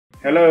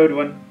Hello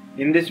everyone,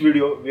 in this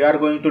video we are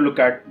going to look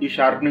at the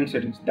sharpening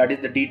settings, that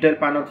is the detail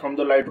panel from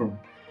the Lightroom.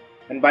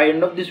 And by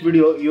end of this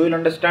video you will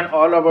understand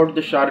all about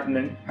the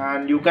sharpening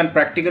and you can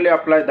practically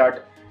apply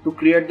that to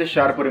create the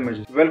sharper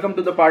images. Welcome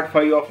to the part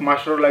 5 of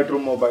Master of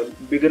Lightroom Mobile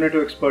Beginner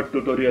to Expert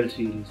tutorial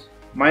series.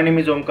 My name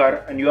is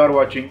Omkar and you are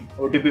watching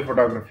OTP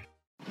Photography.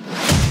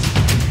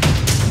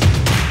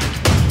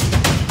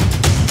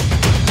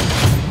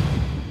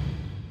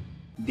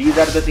 These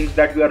are the things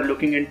that we are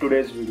looking in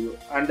today's video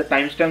and the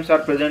timestamps are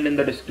present in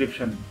the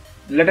description.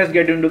 Let us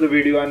get into the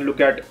video and look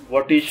at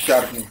what is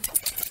sharpening.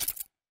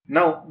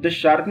 Now, the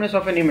sharpness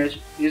of an image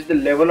is the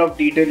level of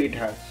detail it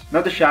has.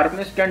 Now, the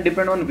sharpness can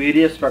depend on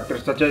various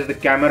factors such as the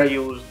camera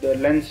used, the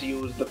lens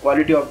used, the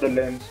quality of the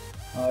lens,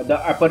 the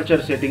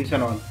aperture settings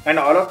and all. And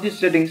all of these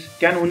settings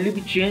can only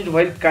be changed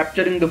while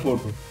capturing the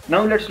photo.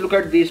 Now, let's look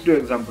at these two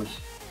examples.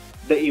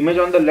 The image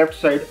on the left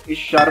side is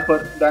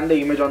sharper than the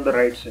image on the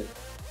right side.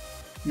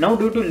 Now,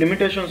 due to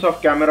limitations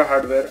of camera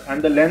hardware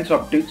and the lens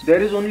optics,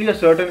 there is only a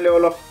certain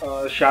level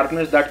of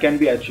sharpness that can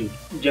be achieved.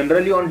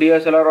 Generally on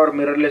DSLR or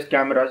mirrorless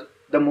cameras,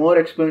 the more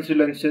expensive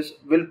lenses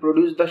will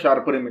produce the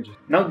sharper images.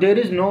 Now, there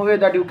is no way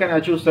that you can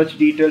achieve such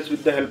details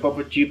with the help of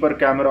a cheaper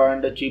camera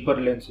and a cheaper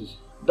lenses.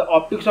 The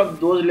optics of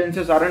those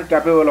lenses aren't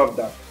capable of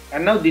that.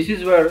 And now this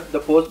is where the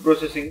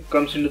post-processing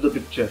comes into the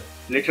picture.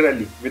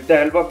 Literally, with the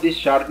help of these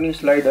sharpening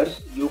sliders,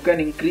 you can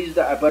increase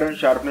the apparent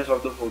sharpness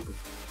of the photo.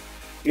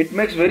 It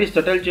makes very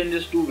subtle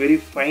changes to very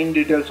fine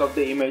details of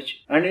the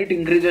image and it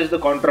increases the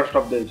contrast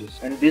of the edges,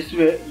 and this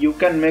way you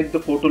can make the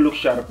photo look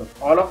sharper.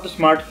 All of the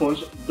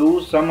smartphones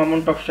do some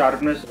amount of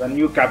sharpness when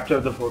you capture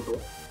the photo,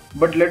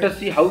 but let us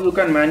see how you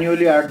can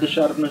manually add the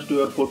sharpness to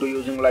your photo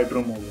using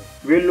Lightroom Mobile.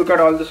 We'll look at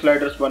all the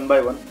sliders one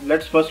by one.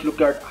 Let's first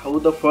look at how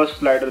the first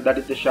slider, that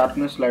is the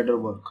sharpness slider,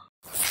 work.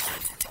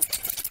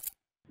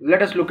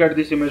 Let us look at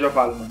this image of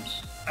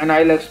almonds and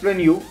I'll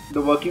explain you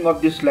the working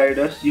of these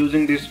sliders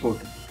using this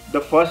photo. The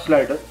first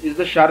slider is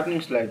the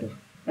sharpening slider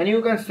and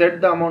you can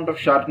set the amount of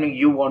sharpening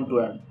you want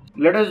to add.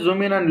 Let us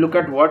zoom in and look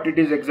at what it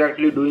is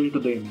exactly doing to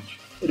the image.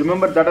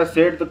 Remember that I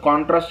said the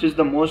contrast is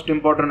the most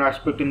important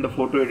aspect in the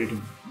photo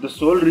editing. The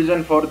sole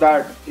reason for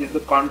that is the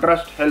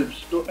contrast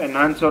helps to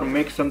enhance or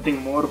make something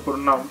more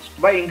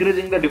pronounced by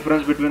increasing the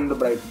difference between the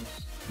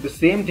brightness. The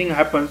same thing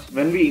happens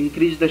when we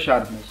increase the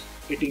sharpness.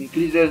 It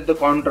increases the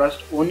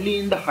contrast only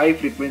in the high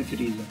frequency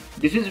region.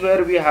 This is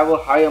where we have a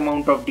high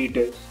amount of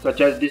details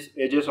such as these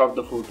edges of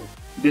the photo.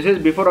 This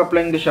is before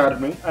applying the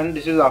sharpening and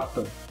this is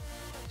after.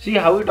 See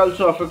how it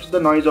also affects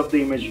the noise of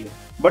the image here.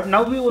 But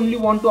now we only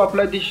want to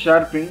apply this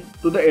sharpening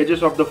to the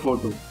edges of the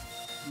photo.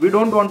 We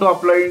don't want to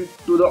apply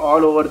it to the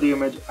all over the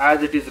image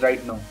as it is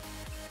right now.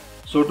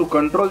 So to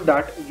control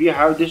that, we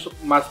have this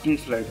masking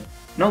slider.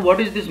 Now what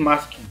is this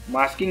masking?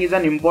 Masking is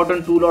an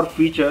important tool or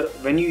feature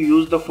when you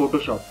use the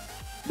Photoshop.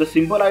 The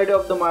simple idea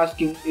of the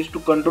masking is to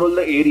control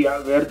the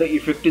area where the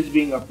effect is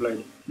being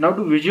applied. Now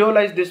to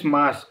visualize this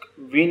mask,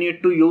 we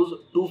need to use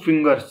two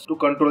fingers to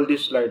control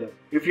this slider.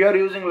 If you are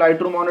using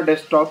Lightroom on a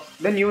desktop,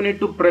 then you need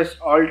to press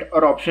Alt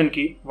or Option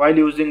key while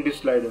using this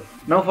slider.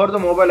 Now for the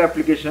mobile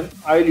application,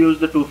 I'll use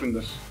the two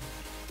fingers.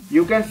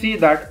 You can see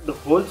that the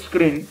whole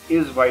screen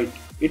is white.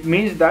 It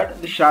means that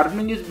the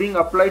sharpening is being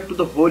applied to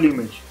the whole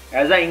image.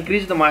 As I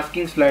increase the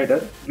masking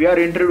slider, we are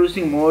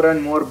introducing more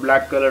and more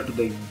black color to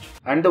the image.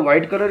 And the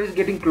white color is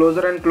getting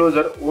closer and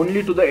closer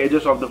only to the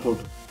edges of the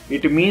photo.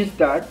 It means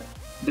that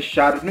the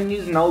sharpening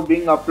is now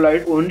being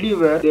applied only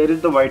where there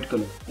is the white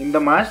color. In the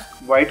mask,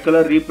 white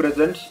color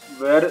represents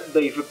where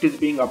the effect is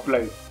being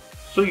applied.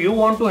 So you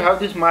want to have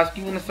this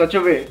masking in such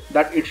a way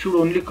that it should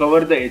only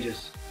cover the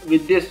edges.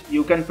 With this,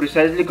 you can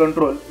precisely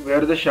control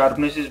where the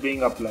sharpness is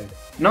being applied.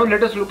 Now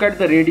let us look at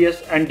the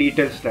radius and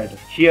detail slider.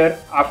 Here,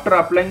 after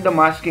applying the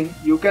masking,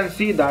 you can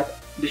see that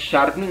the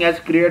sharpening has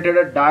created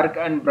a dark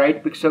and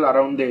bright pixel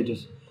around the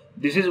edges.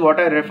 This is what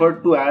I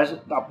referred to as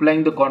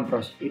applying the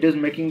contrast. It is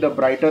making the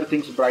brighter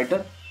things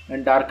brighter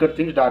and darker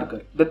things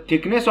darker. The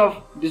thickness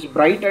of these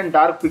bright and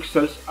dark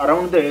pixels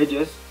around the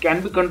edges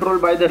can be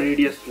controlled by the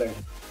radius slider.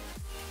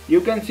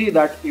 You can see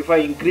that if I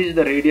increase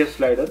the radius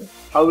slider,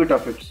 how it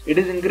affects. It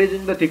is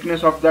increasing the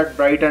thickness of that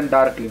bright and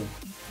dark layer.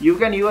 You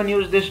can even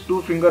use this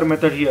two finger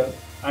method here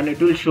and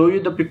it will show you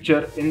the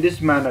picture in this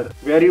manner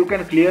where you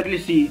can clearly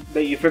see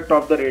the effect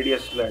of the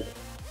radius slider.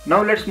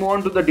 Now let's move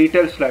on to the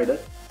detail slider.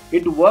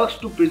 It works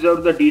to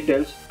preserve the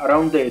details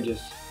around the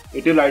edges.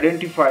 It will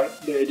identify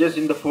the edges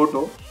in the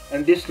photo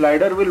and this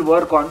slider will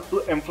work on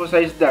to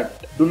emphasize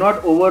that. Do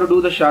not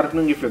overdo the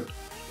sharpening effect.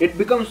 It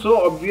becomes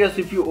so obvious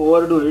if you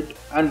overdo it,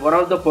 and one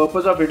of the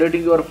purpose of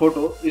editing your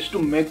photo is to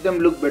make them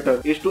look better,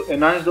 is to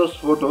enhance those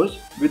photos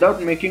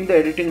without making the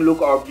editing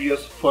look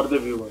obvious for the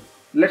viewer.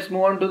 Let's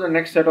move on to the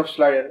next set of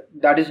slider,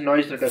 that is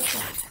noise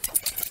reduction.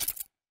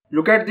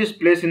 Look at this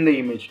place in the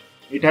image.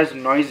 It has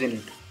noise in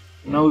it.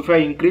 Now if I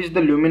increase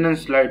the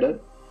luminance slider,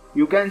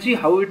 you can see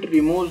how it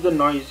removes the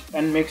noise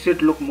and makes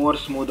it look more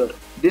smoother.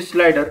 This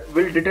slider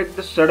will detect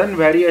the sudden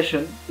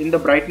variation in the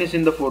brightness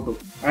in the photo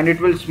and it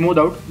will smooth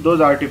out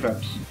those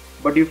artifacts.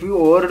 But if you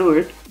overdo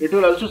it, it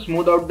will also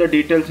smooth out the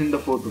details in the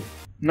photo.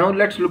 Now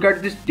let's look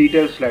at this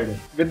detail slider.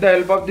 With the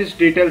help of this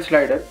detail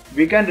slider,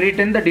 we can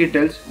retain the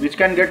details which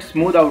can get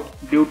smoothed out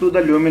due to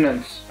the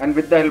luminance, and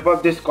with the help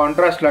of this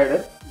contrast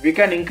slider, we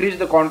can increase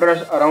the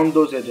contrast around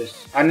those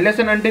edges. Unless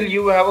and until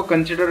you have a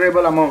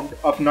considerable amount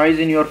of noise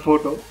in your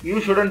photo, you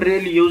shouldn't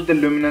really use the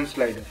luminance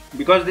slider,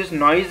 because this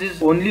noise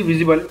is only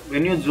visible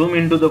when you zoom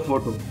into the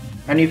photo.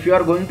 And if you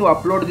are going to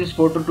upload this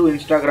photo to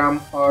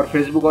Instagram or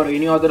Facebook or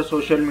any other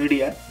social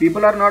media,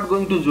 people are not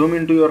going to zoom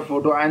into your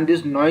photo, and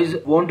this noise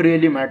won't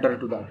really matter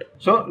to that.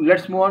 So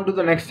let's move on to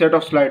the next set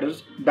of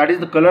sliders, that is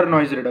the color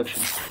noise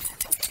reduction.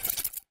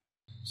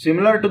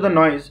 Similar to the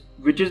noise,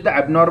 which is the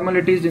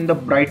abnormalities in the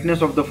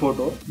brightness of the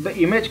photo, the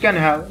image can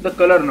have the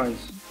color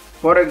noise.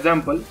 For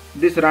example,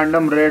 this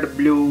random red,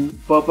 blue,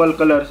 purple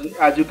colors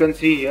as you can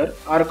see here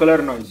are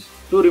color noise.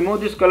 To remove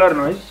this color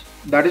noise,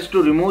 that is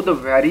to remove the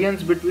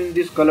variance between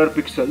these color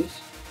pixels,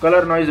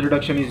 color noise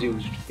reduction is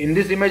used. In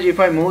this image, if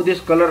I move this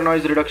color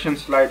noise reduction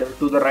slider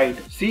to the right,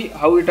 see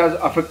how it has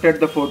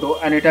affected the photo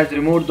and it has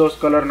removed those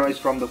color noise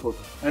from the photo.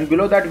 And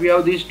below that we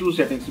have these two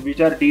settings,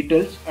 which are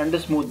details and the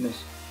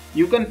smoothness.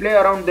 You can play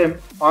around them.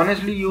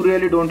 Honestly, you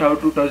really don't have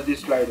to touch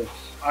these sliders.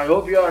 I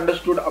hope you have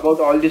understood about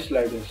all these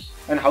sliders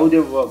and how they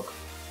work.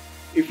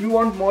 If you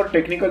want more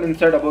technical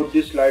insight about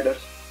these sliders,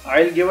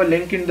 I'll give a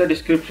link in the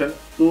description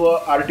to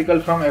an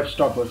article from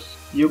Fstoppers.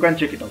 You can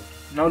check it out.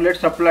 Now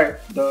let's apply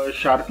the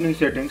sharpening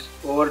settings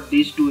over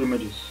these two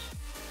images.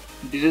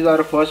 This is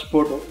our first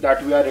photo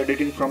that we are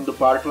editing from the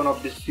part 1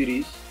 of this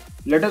series.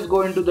 Let us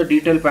go into the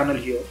detail panel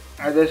here.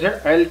 As I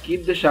said, I'll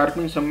keep the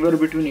sharpening somewhere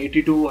between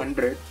 80 to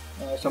 100.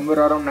 Somewhere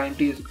around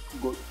 90 is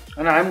good.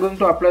 And I am going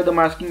to apply the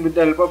masking with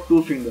the help of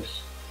 2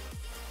 fingers.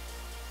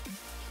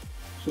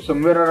 So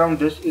somewhere around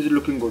this is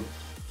looking good.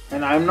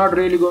 And I am not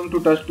really going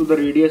to touch to the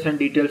radius and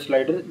detail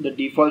slider. The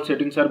default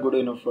settings are good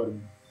enough for me.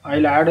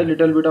 I'll add a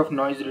little bit of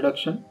noise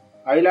reduction.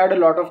 I'll add a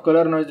lot of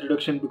color noise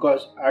reduction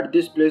because at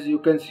this place you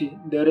can see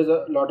there is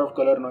a lot of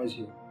color noise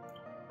here.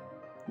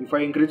 If I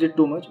increase it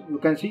too much, you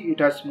can see it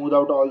has smoothed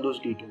out all those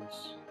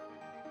details.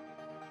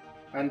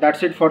 And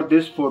that's it for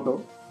this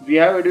photo. We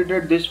have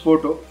edited this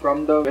photo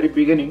from the very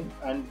beginning,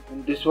 and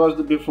this was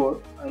the before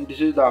and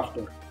this is the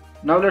after.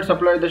 Now let's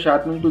apply the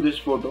sharpening to this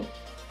photo.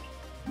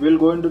 We'll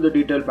go into the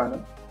detail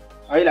panel.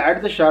 I'll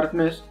add the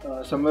sharpness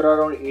somewhere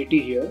around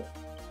 80 here,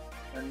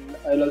 and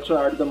I'll also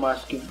add the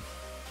masking.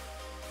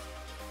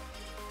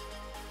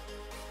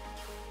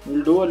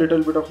 We'll do a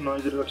little bit of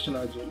noise reduction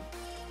as well,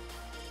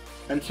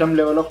 and some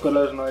level of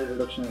color noise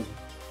reduction as well.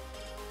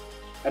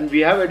 And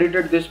we have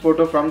edited this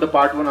photo from the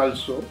part 1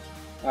 also,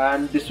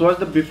 and this was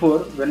the before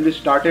when we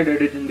started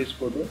editing this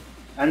photo,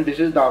 and this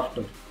is the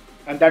after.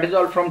 And that is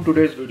all from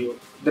today's video.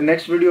 The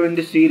next video in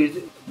this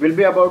series will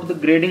be about the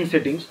grading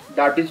settings,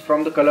 that is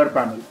from the color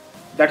panel.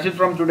 That's it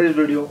from today's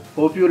video.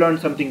 Hope you learned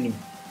something new.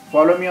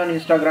 Follow me on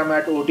Instagram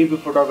at OTP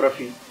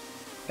Photography.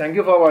 Thank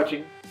you for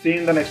watching. See you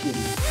in the next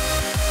video.